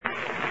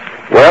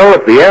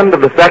at the end of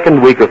the second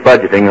week of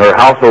budgeting her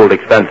household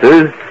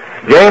expenses,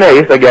 Jane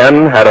Ace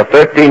again had a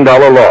 $13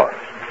 loss.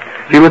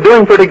 She was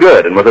doing pretty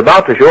good and was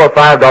about to show a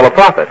 $5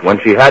 profit when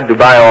she had to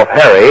buy off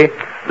Harry,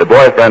 the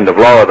boyfriend of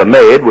Laura the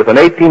maid, with an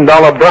 $18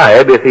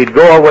 bribe if he'd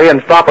go away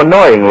and stop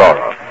annoying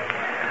Laura.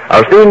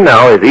 Our scene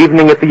now is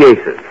evening at the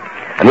Aces,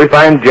 and we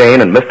find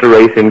Jane and Mr.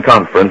 Ace in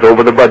conference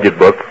over the budget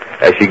book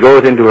as she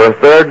goes into her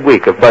third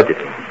week of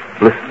budgeting.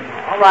 Listen.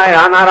 All right,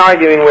 I'm not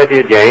arguing with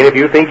you, Jane. If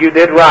you think you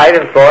did right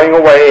in throwing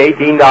away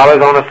 $18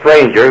 on a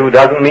stranger who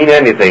doesn't mean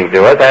anything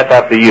to us, that's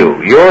up to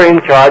you. You're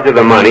in charge of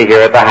the money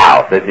here at the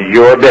house. This is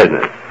your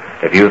business.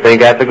 If you think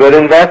that's a good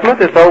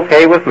investment, it's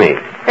okay with me.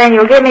 Then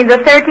you'll give me the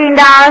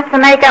 $13 to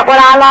make up what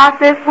I lost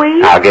this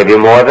week? I'll give you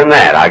more than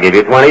that. I'll give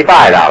you $25.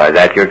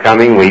 That's your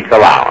coming week's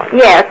allowance.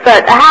 Yes,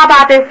 but how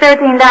about this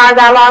 $13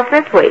 I lost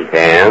this week?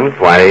 10,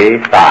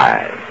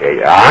 25. Here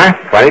you are.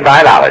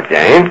 $25,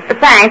 Jane.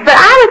 Thanks, but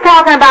I was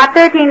talking about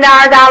 $13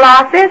 I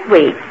lost this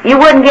week. You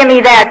wouldn't give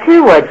me that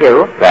too, would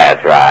you? That's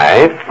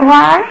right.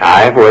 What?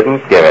 I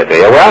wouldn't give it to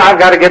you. Well, I've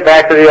got to get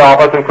back to the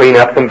office and clean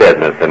up some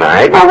business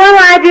tonight. Well, what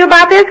will I do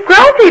about this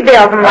grocery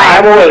bill from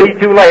last week? I won't be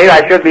too late.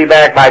 I should be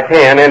back by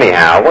 10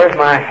 anyhow. Where's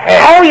my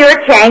hat? Oh, you're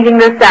changing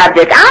the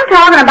subject. I'm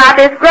talking about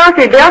this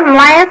grocery bill from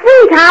last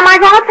week. How am I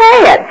going to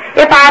pay it?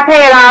 If I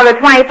pay it all the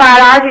 $25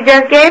 you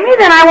just gave me,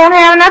 then I won't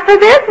have enough for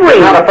this week.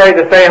 You're not afraid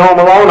to stay home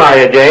alone, are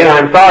you, Jane?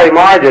 I'm sorry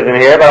Marge isn't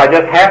here, but I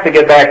just have to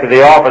get back to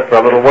the office for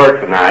a little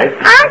work tonight.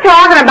 I'm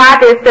talking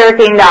about this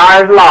 $13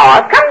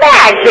 loss. Come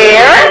back,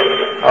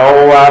 Sheriff.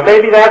 Oh,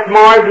 maybe that's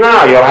Marge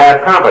now. You'll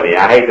have company.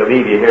 I hate to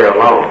leave you here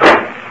alone.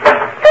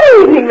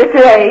 Good evening,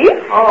 Mr. Ace.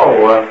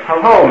 Oh,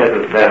 hello,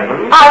 Mrs.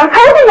 Benton. I was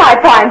hoping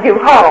I'd find you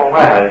home.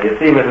 Well, you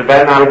see, Mrs.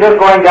 Benton, I was just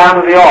going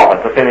down to the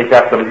office to finish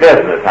up some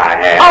business I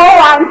had. Oh,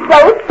 I'm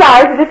so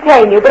sorry to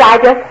detain you, but I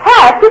just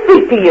have to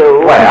speak to you.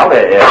 Well,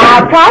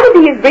 I'll try to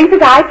be as brief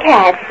as I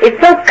can. It's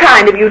so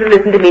kind of you to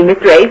listen to me,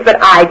 Mr. Ace, but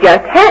I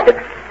just had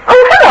to... Oh,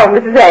 hello,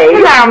 Mrs. Ace.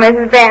 Hello,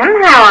 Mrs. Benton.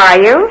 How are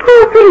you?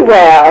 Oh, pretty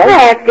well.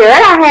 That's good.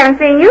 I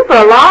haven't seen you for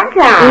a long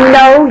time.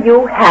 No,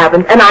 you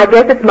haven't, and I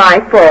guess it's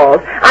my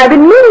fault. I've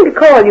been meaning to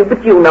call you,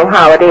 but you know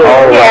how it is.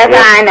 Oh, yes,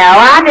 I know.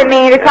 I've been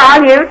meaning to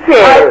call you,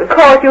 too. Of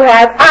course you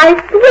have. I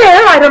swear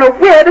I don't know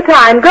where the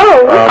time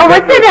goes. Well,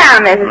 sit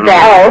down, Mrs.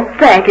 Benton. Oh,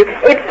 thank you.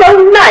 It's so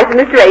nice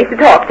of Mr. Ace to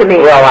talk to me.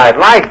 Well, I'd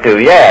like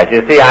to, yes. You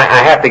see,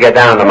 I have to get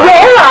down to my...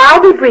 Well,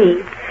 I'll be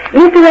brief.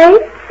 Mr.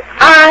 Ace,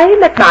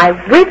 I'm at my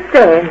wit's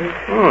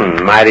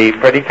end. Mighty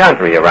pretty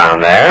country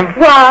around there.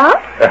 What?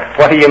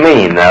 What do you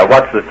mean?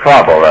 What's the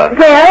trouble?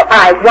 Well,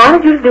 I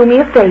wanted you to do me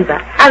a favor.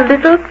 A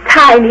little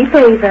tiny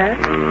favor.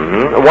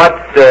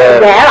 What,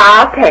 Well,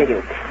 I'll tell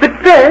you. But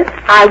first,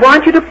 I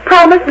want you to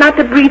promise not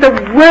to breathe a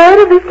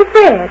word of this to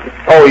Fred.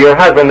 Oh, your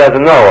husband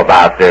doesn't know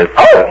about this.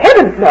 Oh,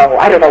 heavens no.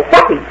 I don't know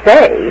what he'd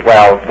say.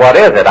 Well, what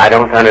is it? I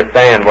don't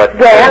understand what...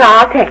 Well,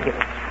 I'll tell you.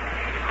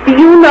 Do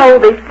you know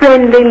the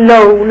Friendly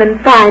Loan and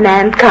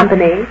Finance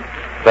Company?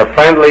 The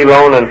Friendly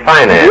Loan and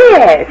Finance?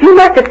 Yes, you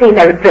must have seen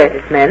their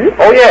advertisement.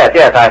 Oh,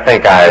 yes, I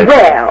think I...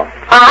 Well,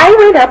 I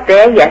went up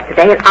there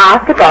yesterday and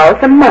asked to borrow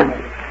some money.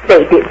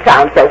 They did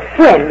sound so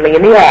friendly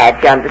in the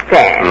ad, you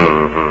understand.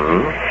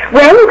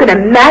 Well, you can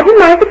imagine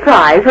my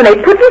surprise when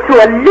they put me through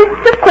a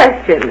list of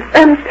questions,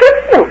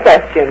 personal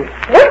questions.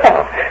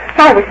 Well,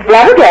 I was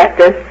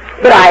flabbergasted,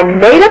 but I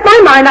made up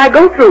my mind I'd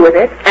go through with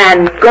it,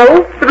 and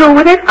go through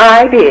with it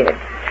I did.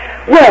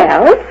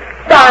 Well,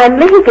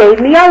 finally he gave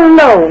me a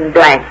loan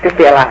blank to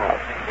fill out,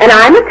 and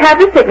I must have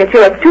the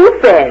signature of 2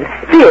 friends,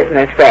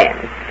 business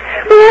friends.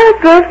 Well,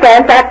 at first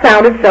glance that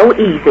sounded so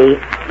easy,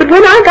 but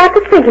when I got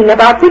to thinking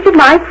about which of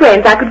my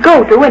friends I could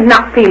go to and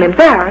not feel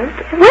embarrassed,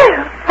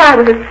 well, I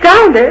was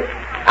astounded.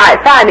 I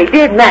finally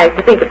did manage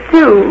to think of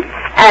 2,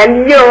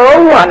 and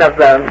you're one of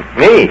them.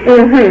 Me?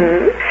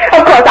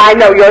 Of course, I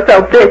know you're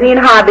so busy and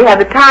hardly have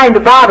the time to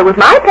bother with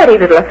my petty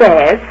little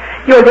affairs.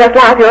 You'll just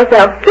laugh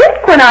yourself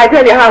sick when I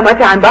tell you how much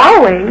I'm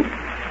borrowing.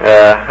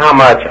 How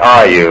much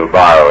are you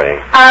borrowing?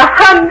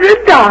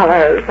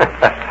 $100.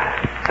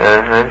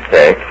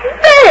 Sick.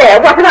 There,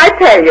 what did I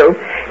tell you?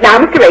 Now,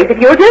 Mr. Ace, if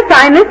you'll just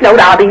sign this note,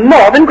 I'll be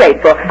more than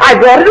grateful. I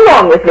brought it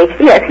along with me.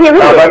 Yes, here it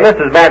is. But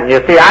Mrs. Benton, you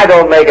see, I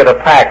don't make it a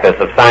practice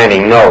of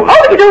signing notes.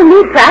 Oh, you don't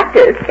need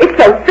practice. It's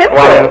so simple.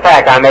 Well, in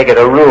fact, I make it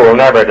a rule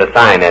never to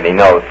sign any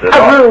notes at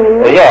all. A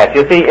rule? Yes,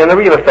 you see, in the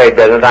real estate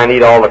business, I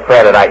need all the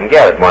credit I can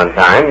get at one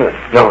time.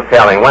 No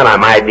telling when I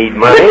might need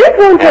money. But this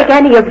won't take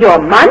any of your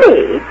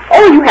money.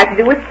 All you have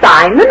to do is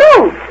sign the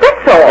notes.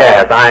 That's all.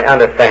 Yes, I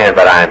understand,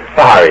 but I'm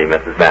sorry,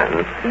 Mrs.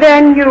 Benton.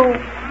 Then you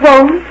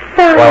won't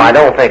sign? Well, I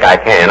don't think I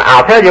can.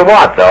 I'll tell you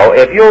what, though.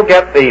 If you'll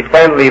get the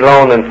Friendly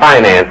Loan and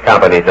Finance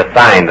Company to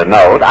sign the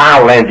note,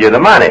 I'll lend you the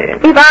money.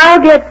 If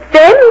I'll get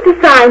them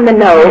to sign the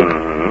note?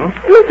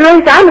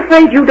 Mr. Ace, I'm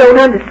afraid you don't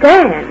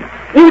understand.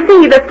 You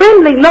see, the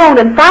Friendly Loan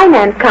and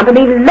Finance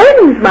Company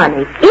lends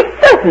money.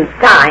 It doesn't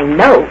sign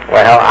notes.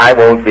 Well, I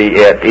won't be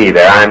it either.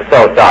 I'm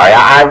so sorry.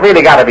 I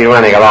really got to be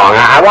running along.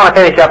 I want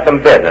to finish up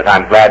some business.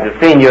 I'm glad to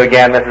see you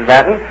again, Mrs.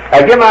 Benton.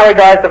 Give my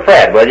regards to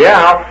Fred, will you?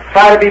 I'll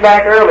try to be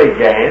back early,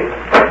 Jane.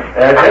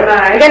 Good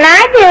night. Good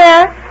night,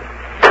 dear.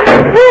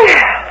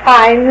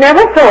 I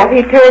never thought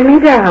he'd turn me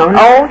down.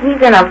 Oh,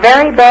 he's in a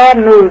very bad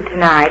mood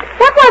tonight.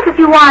 What was it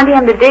you wanted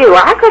him to do?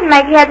 I couldn't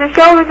make heads or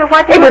shoulders of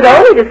what you It was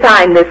only to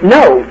sign this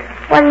note.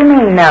 What do you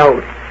mean,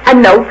 note? A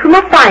note from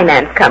a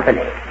finance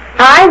company.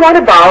 I want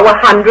to borrow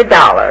 $100.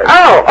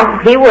 Oh,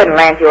 he wouldn't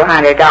lend you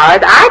 $100.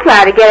 I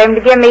tried to get him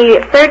to give me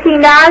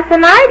 $13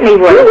 tonight, and he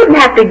wouldn't. He wouldn't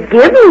have to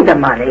give me the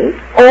money.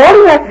 All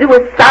he has to do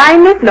is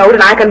sign this note,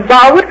 and I can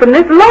borrow it from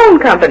this loan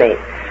company.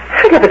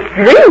 I never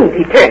dreamed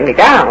he'd turn me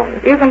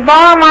down. You can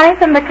borrow money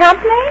from the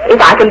company?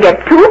 If I can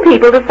get 2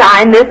 people to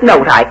sign this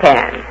note, I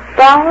can.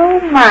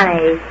 Borrow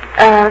money.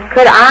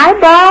 Could I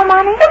borrow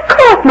money? Of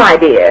course, my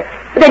dear.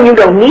 But then you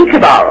don't need to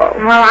borrow.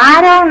 Well,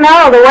 I don't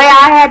know. The way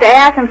I had to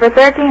ask him for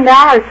 $13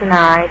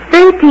 tonight.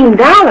 $13?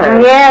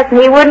 Yes, and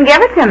he wouldn't give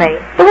it to me.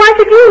 But why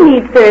should you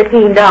need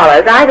 $13?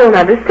 I don't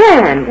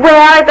understand.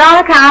 Well, it's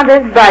on account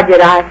of this budget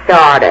I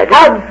started.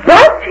 A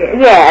budget?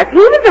 Yes, he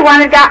was the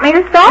one who got me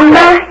to start it.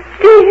 My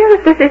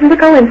dear, this isn't a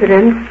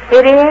coincidence.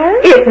 It is?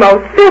 It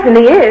most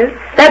certainly is.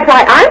 That's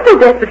why I'm so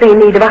desperately in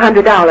need of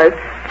 $100.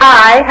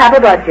 I have a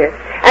budget.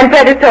 And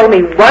Fred has told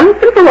me once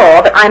and for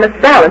all that I must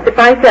balance it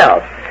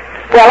myself.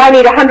 Well, I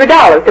need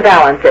 $100 to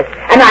balance it.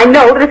 And I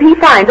know that if he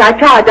finds I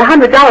charge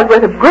 $100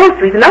 worth of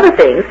groceries and other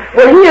things,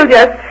 well, he'll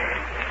just...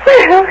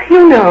 Well,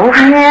 you know.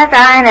 Yes,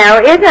 I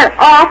know. Isn't it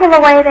awful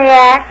the way they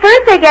act?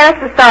 First they get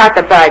us to start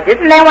the budget,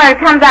 and then when it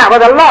comes out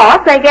with a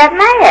loss, they get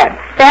mad.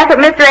 That's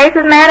what Mr. Ace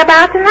is mad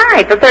about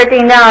tonight, the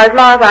 $13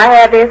 loss I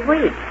had this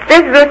week.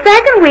 This is the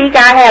second week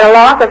I had a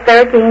loss of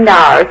 $13.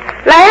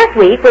 Last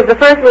week was the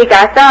first week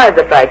I started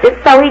the budget,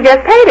 so he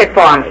just paid it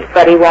for me.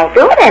 But he won't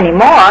do it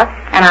anymore,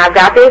 and I've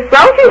got this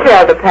grocery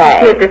bill to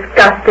pay. You're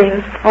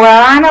disgusting.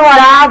 Well, I know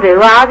what I'll do.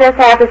 I'll just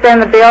have to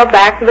send the bill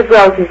back to the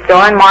grocery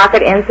store and mark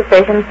it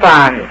insufficient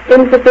funds.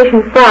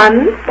 Insufficient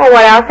funds? Well,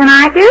 what else can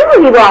I do?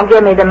 He won't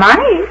give me the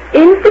money.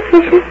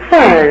 Insufficient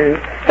funds.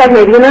 That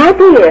may be an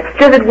idea.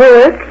 Does it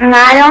work?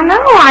 I don't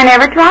know. I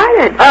never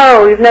tried it.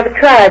 Oh, you've never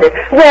tried it.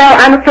 Well,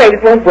 I'm afraid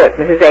it won't work,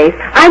 Mrs. Ace.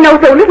 I know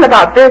so little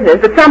about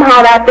business, but somehow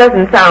that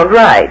doesn't sound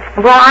right.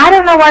 Well, I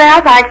don't know what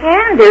else I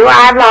can do.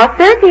 I've lost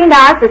 $13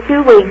 for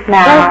 2 weeks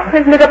now. Oh,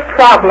 isn't it a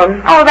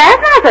problem? Oh,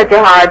 that's not such a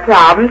hard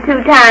problem.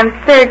 2 times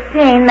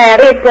 13,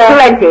 It's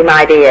plenty,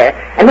 my dear.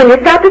 And when you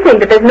start to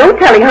think that there's no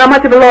telling how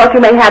much of a loss you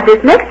may have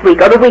this next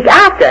week or the week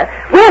after,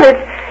 well,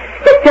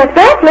 it's just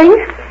baffling.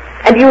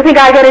 And do you think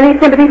I get any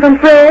sympathy from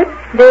Fred?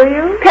 Do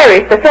you?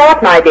 Perish the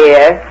thought, my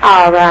dear.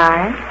 All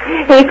right.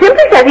 He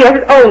simply says he has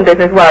his own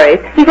business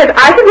worries. He says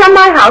I should run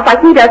my house like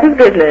he does his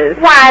business.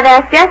 Why,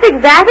 that's just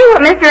exactly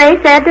what Mr.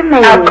 A said to me.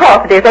 Of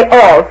course it is. They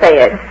all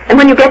say it. And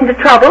when you get into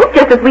trouble,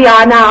 just as we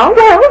are now,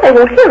 well, they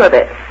won't hear of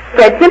it.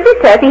 Fred simply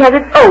says he has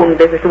his own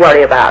business to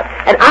worry about.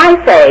 And I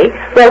say,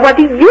 well, what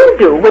do you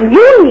do when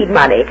you need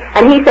money?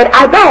 And he said,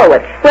 I borrow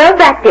it. Well,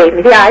 that gave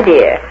me the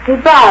idea. He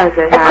borrows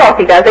it, Of course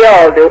he does. They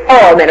all do.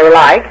 All men are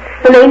alike.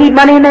 When they need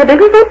money in their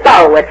business, they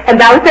borrow it and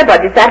balance their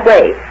budgets that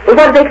way. Well,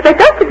 what do they expect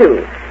us to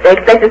do? They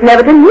expect us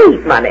never to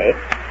need money.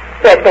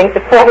 Fred thinks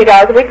that $40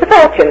 a week's a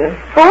fortune.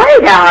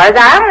 $40?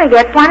 I only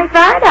get $25.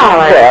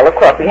 Well, of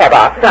course, we have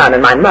our son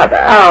and my mother.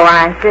 Oh,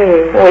 I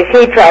see. Well, if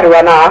he tried to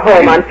run our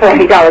home on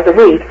 $40 a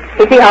week,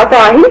 you see how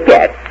far he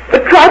gets.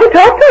 But try to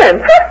talk to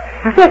him.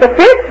 There's a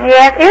fit.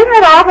 Yes, isn't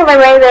it awful the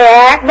way they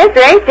act?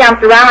 Mr. Ace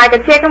jumps around like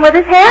a chicken with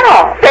his head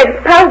off. Fred's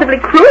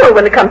positively cruel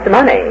when it comes to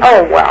money.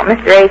 Oh, well,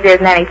 Mr. Ace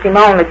isn't any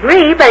Simone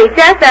Legree, but he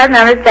just doesn't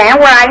understand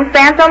where I can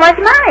spend so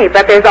much money.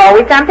 But there's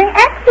always something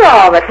extra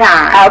all the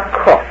time. Of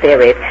course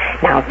there is.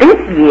 Now, this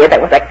year there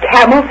was a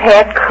camel's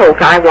hair coat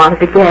I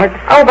wanted to get.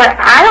 Oh, but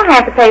I don't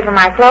have to pay for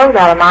my clothes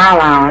out of my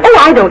allowance. Oh,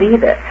 I don't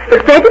either.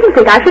 But Fred didn't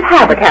think I should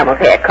have a camel's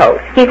hair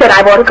coat. He said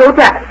I bought a coat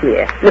last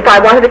year. And if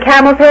I wanted a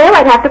camel's hair,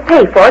 I'd have to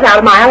pay for it out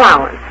of my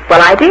allowance. Well,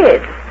 I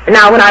did. And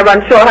now when I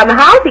run short on the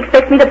house, he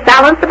expects me to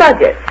balance the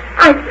budget.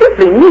 I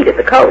simply needed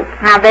the coat.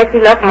 I bet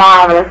you look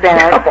marvelous in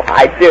it. Oh,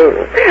 I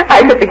do.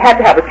 I simply had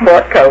to have a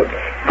sport coat.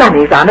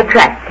 Sonny's on a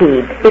track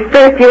team. His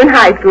first year in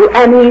high school,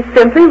 and he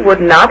simply would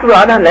not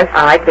run unless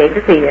I came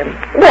to see him.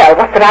 Well,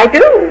 what could I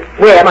do?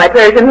 Wear my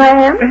Persian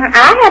lamb?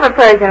 I have a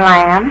Persian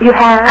lamb. You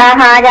have?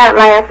 I got it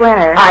last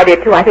winter. I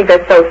did, too. I think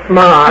that's so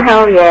smart.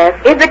 Oh, yes.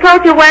 Is the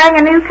coat you're wearing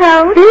a new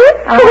coat?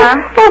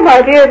 Oh,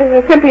 my dear,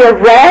 this is simply a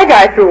rag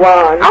I threw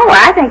on. Oh,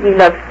 I think you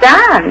look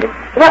stunned.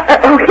 Well,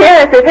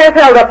 yes, it has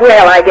held up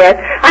well, I guess.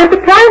 I'm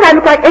surprised I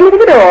look like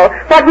anything at all.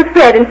 What with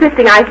Fred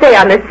insisting I stay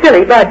on this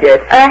silly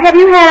budget. Have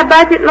you had a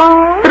budget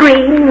long?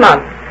 3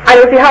 months. I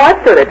don't see how I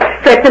stood it.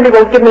 Fred simply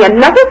won't give me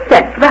another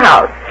cent for the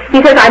house.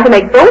 He says I'm to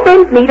make both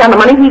ends meet on the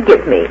money he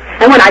gives me.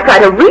 And when I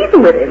try to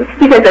reason with him,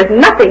 he says there's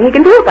nothing he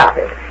can do about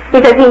it. He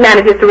says he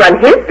manages to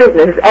run his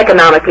business as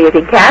economically as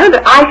he can, and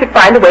that I should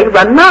find a way to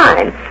run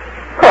mine.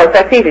 Of course,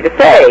 that's easy to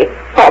say.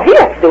 All he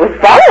has to do is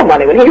borrow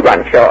money when he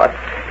runs short.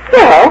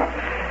 Well,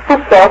 a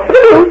sauce for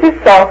the goose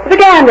is sauce for the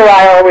gander,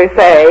 I always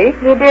say.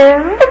 You do?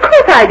 Of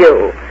course I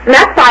do. And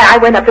that's why I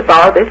went up to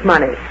borrow this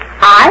money.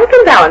 I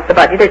can balance the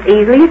budget as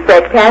easily as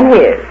Fred can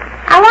his.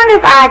 I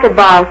wonder if I could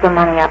borrow some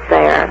money up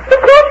there. Of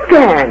course you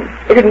can.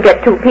 If you can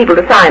get 2 people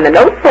to sign the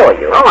note for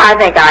you. Oh, I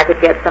think I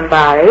could get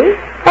somebody.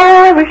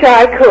 Oh, I wish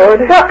I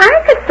could. Well, I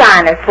could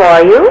sign it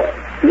for you.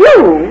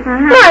 You?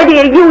 My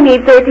dear, you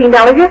need $13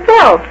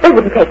 yourself. They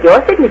wouldn't take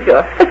your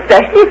signature,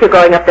 especially if you're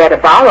going up there to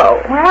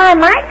borrow. Well, I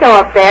might go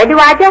up there. Do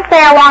I just say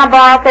I want to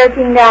borrow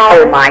 $13?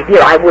 Oh, my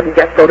dear, I wouldn't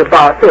just go to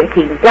borrow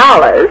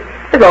 $13.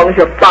 As long as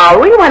you're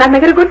borrowing, why not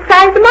make it a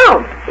good-sized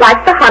amount? Like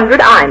the 100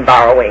 I'm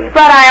borrowing.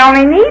 But I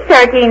only need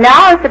 $13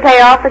 to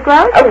pay off the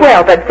groceries.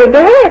 Well, but think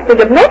ahead.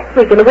 Think of next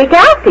week and the week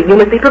after. You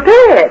must be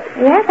prepared.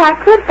 Yes, I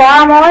could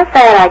borrow more of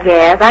that, I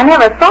guess. I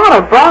never thought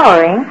of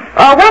borrowing.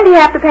 When do you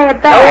have to pay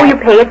it back? Oh, you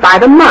pay it by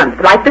the month.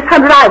 Like this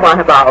 100 I want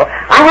to borrow.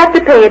 I have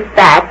to pay it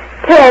back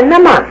 10 a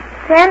month.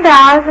 $10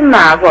 a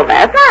month. Well,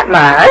 that's not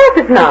much.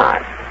 Yes, it's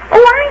not. Oh,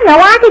 I know.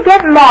 I could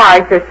get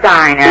Marge to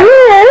sign it.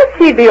 Yes,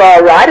 she'd be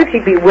all right if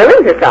she'd be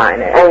willing to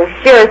sign it. Oh,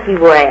 sure she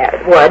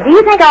would. Well, do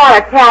you think I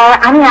ought to tell her?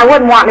 I mean, I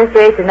wouldn't want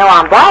Mr. Ace to know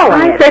I'm borrowing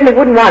I certainly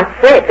wouldn't want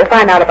Fred to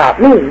find out about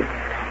me.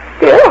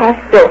 Still, I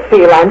still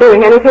feel I'm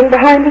doing anything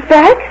behind his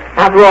back.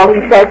 After all,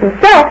 he says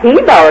himself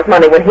he borrows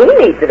money when he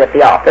needs it at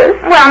the office.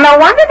 Well, no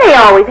wonder they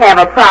always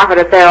have a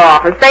profit at their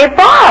office. They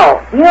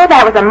borrow. You know,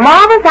 that was a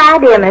marvelous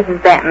idea,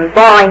 Mrs. Benton,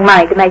 borrowing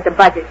money to make the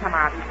budget come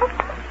out.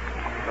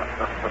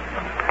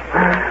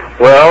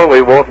 Well,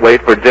 we won't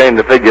wait for Jane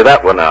to figure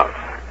that one out.